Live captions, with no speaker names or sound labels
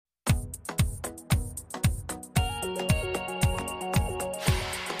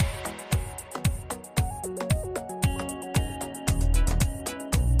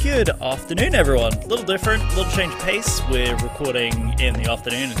Good afternoon, everyone. A little different, a little change of pace. We're recording in the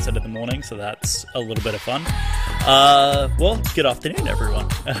afternoon instead of the morning, so that's a little bit of fun. Well, good afternoon, everyone.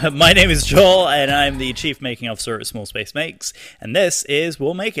 My name is Joel, and I'm the Chief Making Officer at Small Space Makes, and this is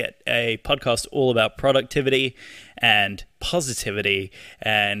We'll Make It, a podcast all about productivity and positivity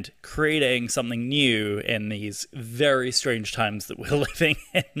and creating something new in these very strange times that we're living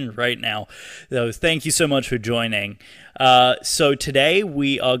in right now. So thank you so much for joining. So today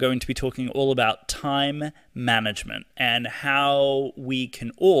we are going to be talking all about time management and how we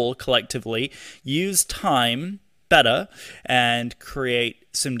can all collectively use time better and create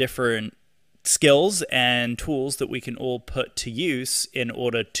some different skills and tools that we can all put to use in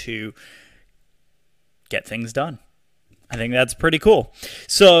order to get things done. I think that's pretty cool.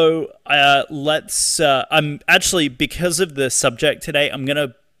 So I'm actually, because of the subject today, I'm going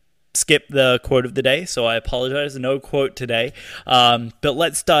to skip the quote of the day, so I apologize. No quote today. But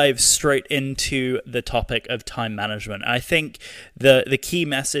let's dive straight into the topic of time management. I think the key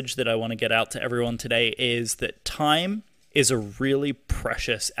message that I want to get out to everyone today is that time is a really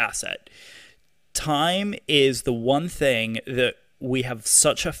precious asset. Time is the one thing that we have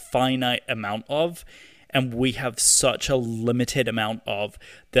such a finite amount of, and we have such a limited amount of,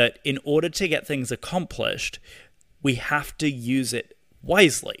 that in order to get things accomplished, we have to use it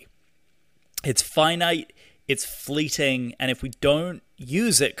wisely. It's finite, it's fleeting, and if we don't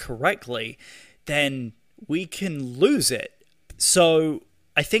use it correctly, then we can lose it. So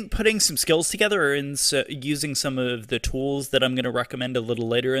I think putting some skills together and using some of the tools that I'm going to recommend a little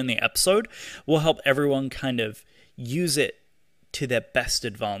later in the episode will help everyone kind of use it to their best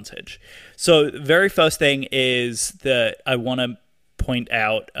advantage. So the very first thing is that I want to point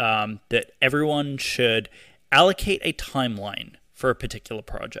out that everyone should allocate a timeline for a particular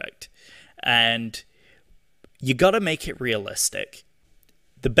project. And you got to make it realistic.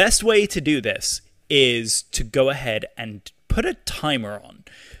 The best way to do this is to go ahead and put a timer on.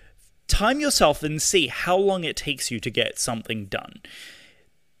 Time yourself and see how long it takes you to get something done.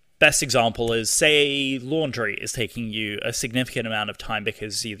 Best example is, say, laundry is taking you a significant amount of time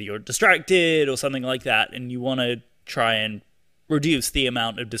because either you're distracted or something like that, and you want to try and reduce the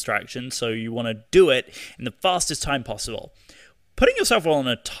amount of distraction, so you want to do it in the fastest time possible. Putting yourself on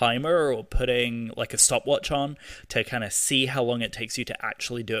a timer or putting like a stopwatch on to kind of see how long it takes you to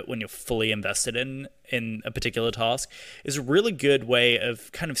actually do it when you're fully invested in a particular task is a really good way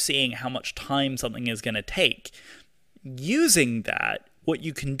of kind of seeing how much time something is going to take. Using that, what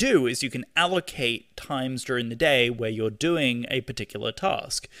you can do is you can allocate times during the day where you're doing a particular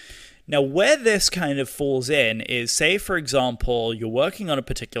task. Now, where this kind of falls in is, say, for example, you're working on a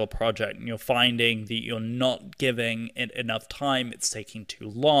particular project and you're finding that you're not giving it enough time, it's taking too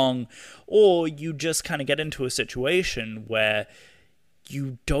long, or you just kind of get into a situation where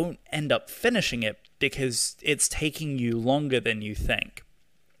you don't end up finishing it because it's taking you longer than you think.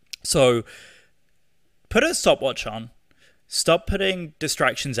 So, put a stopwatch on. Stop putting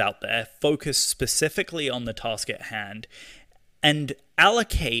distractions out there, focus specifically on the task at hand, and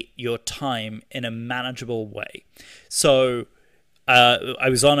allocate your time in a manageable way. So I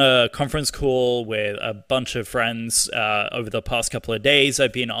was on a conference call with a bunch of friends over the past couple of days.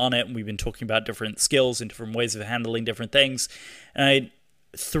 I've been on it, and we've been talking about different skills and different ways of handling different things. And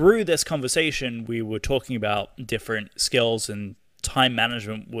through this conversation, we were talking about different skills, and time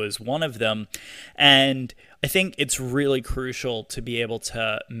management was one of them. And I think it's really crucial to be able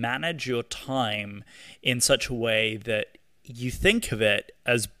to manage your time in such a way that you think of it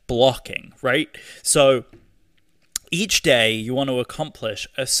as blocking, right? So each day you want to accomplish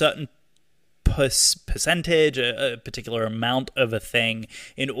a certain percentage, a particular amount of a thing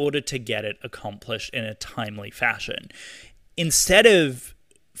in order to get it accomplished in a timely fashion. Instead of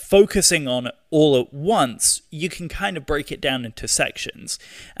focusing on it all at once, you can kind of break it down into sections.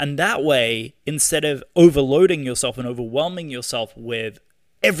 And that way, instead of overloading yourself and overwhelming yourself with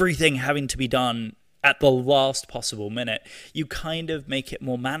everything having to be done at the last possible minute, you kind of make it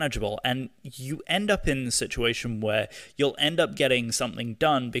more manageable, and you end up in a situation where you'll end up getting something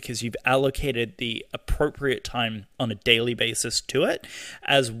done because you've allocated the appropriate time on a daily basis to it,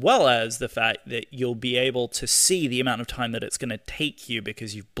 as well as the fact that you'll be able to see the amount of time that it's going to take you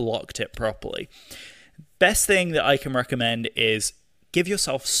because you've blocked it properly. Best thing that I can recommend is give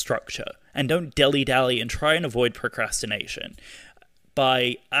yourself structure and don't dilly-dally and try and avoid procrastination.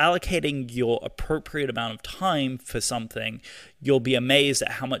 By allocating your appropriate amount of time for something, you'll be amazed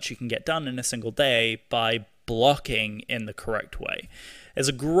at how much you can get done in a single day by blocking in the correct way. There's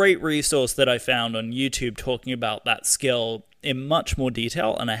a great resource that I found on YouTube talking about that skill in much more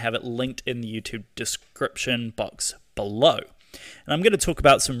detail, and I have it linked in the YouTube description box below. And I'm going to talk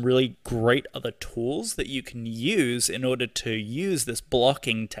about some really great other tools that you can use in order to use this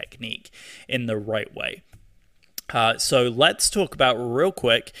blocking technique in the right way. So let's talk about real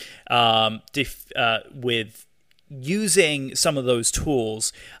quick with using some of those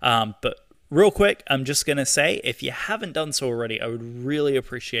tools. But real quick, I'm just going to say, if you haven't done so already, I would really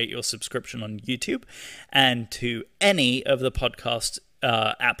appreciate your subscription on YouTube and to any of the podcast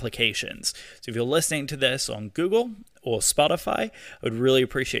applications. So if you're listening to this on Google or Spotify, I would really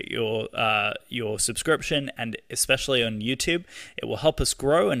appreciate your subscription, and especially on YouTube. It will help us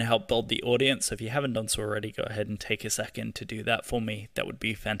grow and help build the audience. So if you haven't done so already, go ahead and take a second to do that for me. That would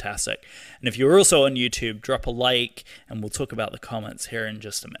be fantastic. And if you're also on YouTube, drop a like, and we'll talk about the comments here in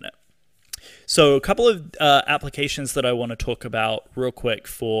just a minute. So a couple of applications that I want to talk about real quick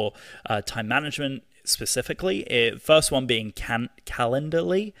for time management specifically. First one being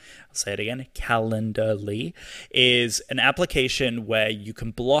Calendly. I'll say it again. Calendly is an application where you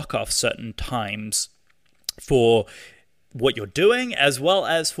can block off certain times for what you're doing as well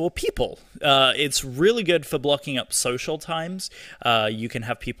as for people. It's really good for blocking up social times. You can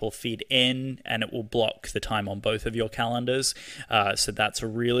have people feed in and it will block the time on both of your calendars. So that's a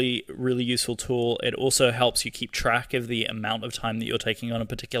really, really useful tool. It also helps you keep track of the amount of time that you're taking on a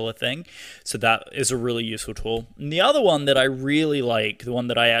particular thing. So that is a really useful tool. And the other one that I really like, the one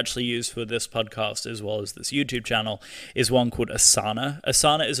that I actually use for this podcast as well as this YouTube channel, is one called Asana.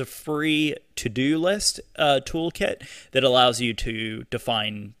 Asana is a free to-do list toolkit that allows you to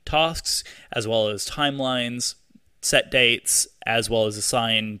define tasks as well as timelines, set dates, as well as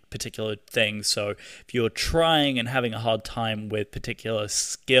assign particular things. So if you're trying and having a hard time with particular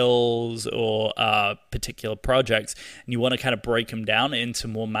skills or particular projects, and you want to kind of break them down into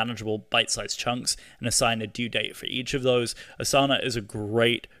more manageable bite-sized chunks and assign a due date for each of those, Asana is a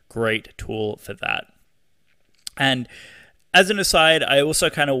great, great tool for that. And as an aside, I also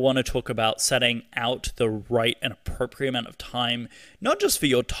kind of want to talk about setting out the right and appropriate amount of time, not just for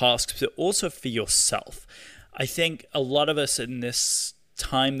your tasks, but also for yourself. I think a lot of us in this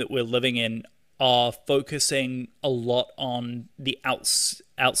time that we're living in are focusing a lot on the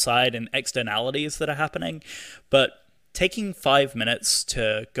outside and externalities that are happening, but taking 5 minutes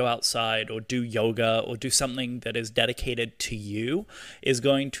to go outside or do yoga or do something that is dedicated to you is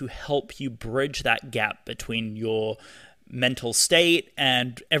going to help you bridge that gap between your mental state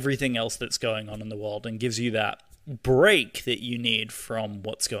and everything else that's going on in the world, and gives you that break that you need from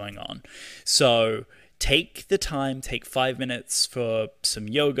what's going on. So take the time, take 5 minutes for some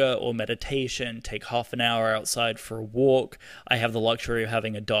yoga or meditation, take half an hour outside for a walk. I have the luxury of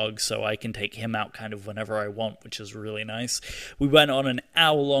having a dog, so I can take him out kind of whenever I want, which is really nice. We went on an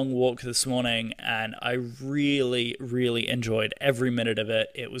hour-long walk this morning, and I really, really enjoyed every minute of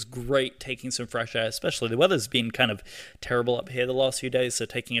it. It was great taking some fresh air, especially the weather's been kind of terrible up here the last few days, so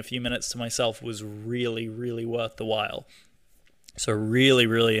taking a few minutes to myself was really, really worth the while. So really,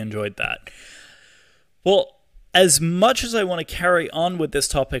 really enjoyed that. Well, as much as I want to carry on with this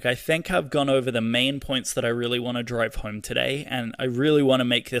topic, I think I've gone over the main points that I really want to drive home today, and I really want to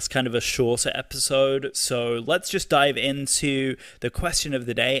make this kind of a shorter episode. So let's just dive into the question of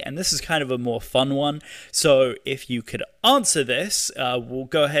the day, and this is kind of a more fun one. So if you could answer this, we'll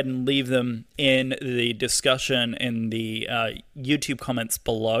go ahead and leave them in the discussion in the YouTube comments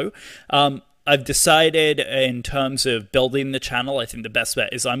below. I've decided in terms of building the channel, I think the best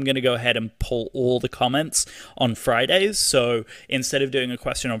bet is I'm going to go ahead and pull all the comments on Fridays. So instead of doing a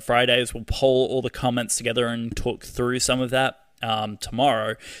question on Fridays, we'll pull all the comments together and talk through some of that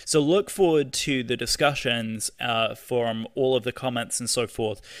tomorrow. So look forward to the discussions from all of the comments and so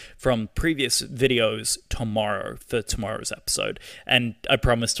forth from previous videos tomorrow for tomorrow's episode. And I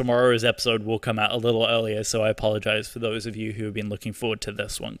promise tomorrow's episode will come out a little earlier, so I apologize for those of you who have been looking forward to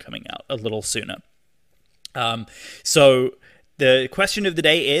this one coming out a little sooner. So the question of the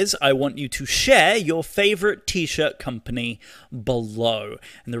day is, I want you to share your favorite t-shirt company below.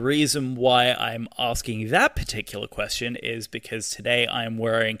 And the reason why I'm asking that particular question is because today I'm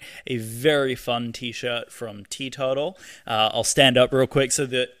wearing a very fun t-shirt from Teeturtle. I'll stand up real quick so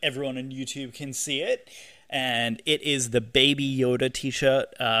that everyone on YouTube can see it. And it is the Baby Yoda t-shirt.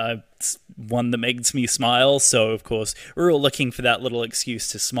 It's one that makes me smile, so of course we're all looking for that little excuse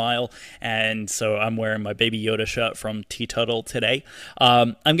to smile, and so I'm wearing my Baby Yoda shirt from Teeturtle today.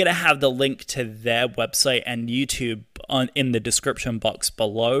 I'm going to have the link to their website and YouTube in the description box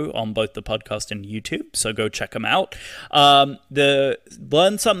below on both the podcast and YouTube, so go check them out.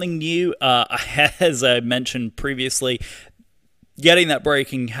 Learn something new, as I mentioned previously, getting that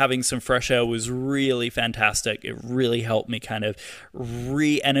break and having some fresh air was really fantastic. It really helped me kind of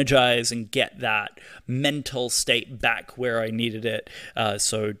re-energize and get that mental state back where I needed it.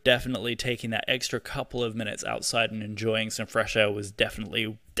 So definitely taking that extra couple of minutes outside and enjoying some fresh air was definitely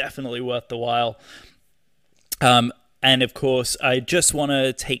worth the while. And of course, I just want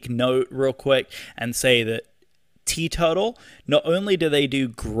to take note real quick and say that Teeturtle, not only do they do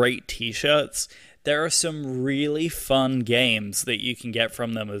great t-shirts, there are some really fun games that you can get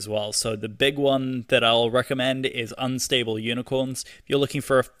from them as well. So the big one that I'll recommend is Unstable Unicorns. If you're looking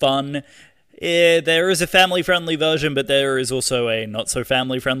for a fun, there is a family-friendly version, but there is also a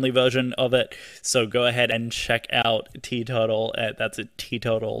not-so-family-friendly version of it. So go ahead and check out Teeturtle. That's at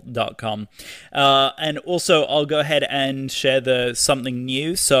teeturtle.com. And also, I'll go ahead and share something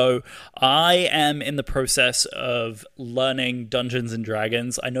new. So I am in the process of learning Dungeons &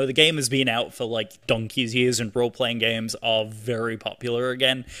 Dragons. I know the game has been out for like donkey's years, and role-playing games are very popular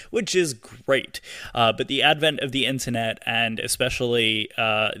again, which is great. But the advent of the internet, and especially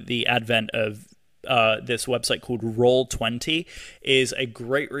the advent of this website called Roll20 is a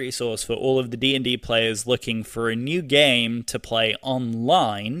great resource for all of the D&D players looking for a new game to play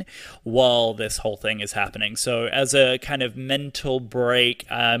online while this whole thing is happening. So as a kind of mental break,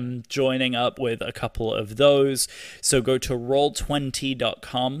 I'm joining up with a couple of those. So go to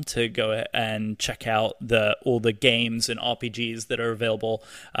roll20.com to go and check out all the games and RPGs that are available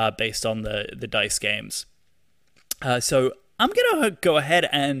based on the dice games. So I'm going to go ahead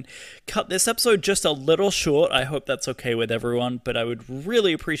and cut this episode just a little short. I hope that's okay with everyone, but I would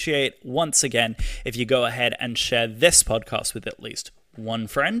really appreciate, once again, if you go ahead and share this podcast with at least one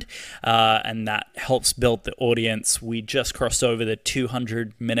friend, and that helps build the audience. We just crossed over the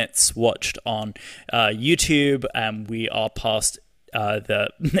 200 minutes watched on YouTube, and we are past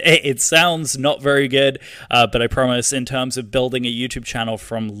it sounds not very good, but I promise in terms of building a YouTube channel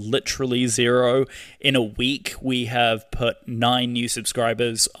from literally zero, in a week we have put 9 new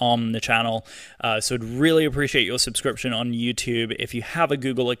subscribers on the channel. So I'd really appreciate your subscription on YouTube. If you have a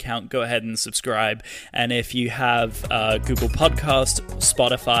Google account, go ahead and subscribe. And if you have Google Podcast,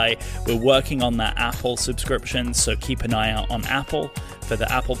 Spotify, we're working on that Apple subscription, so keep an eye out on Apple for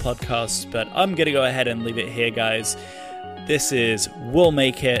the Apple Podcasts. But I'm going to go ahead and leave it here, guys. This is We'll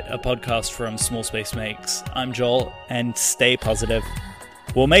Make It, a podcast from Small Space Makes. I'm Joel, and stay positive.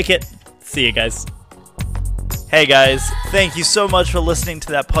 We'll make it. See you guys. Hey guys, thank you so much for listening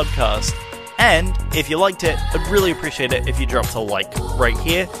to that podcast. And if you liked it, I'd really appreciate it if you dropped a like right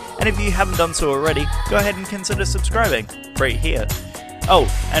here. And if you haven't done so already, go ahead and consider subscribing right here.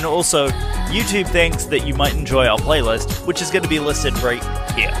 Oh, and also, YouTube thinks that you might enjoy our playlist, which is going to be listed right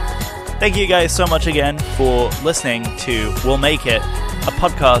here. Thank you guys so much again for listening to We'll Make It, a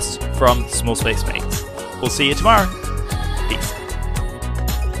podcast from Small Space Mates. We'll see you tomorrow. Peace.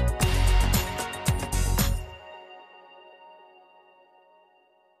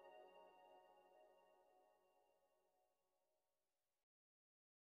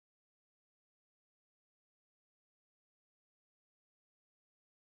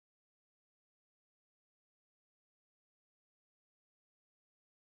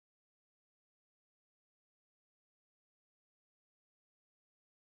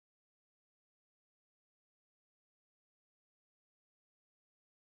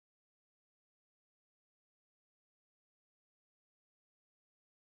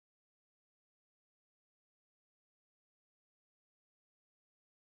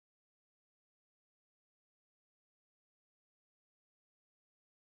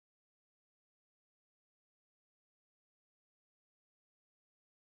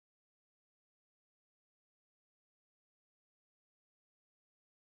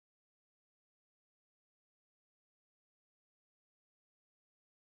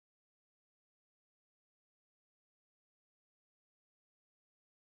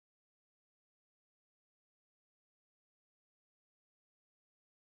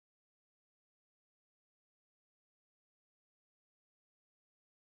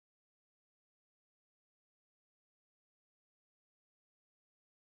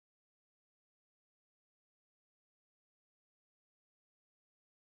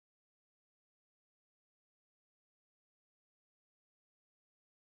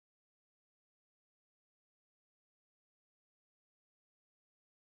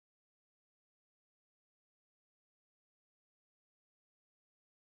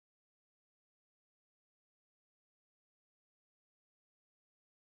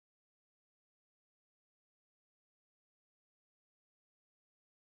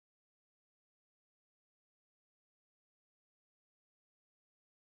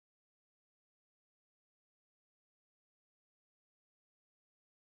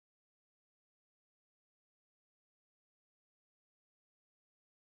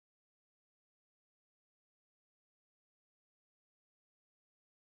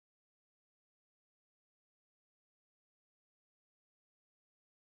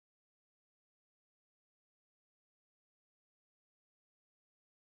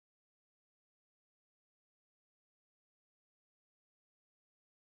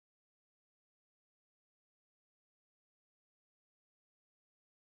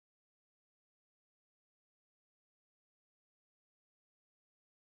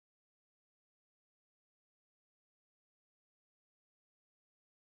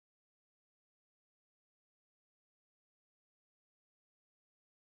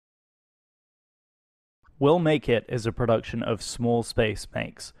 We'll Make It is a production of Small Space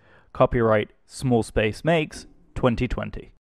Makes. Copyright Small Space Makes 2020.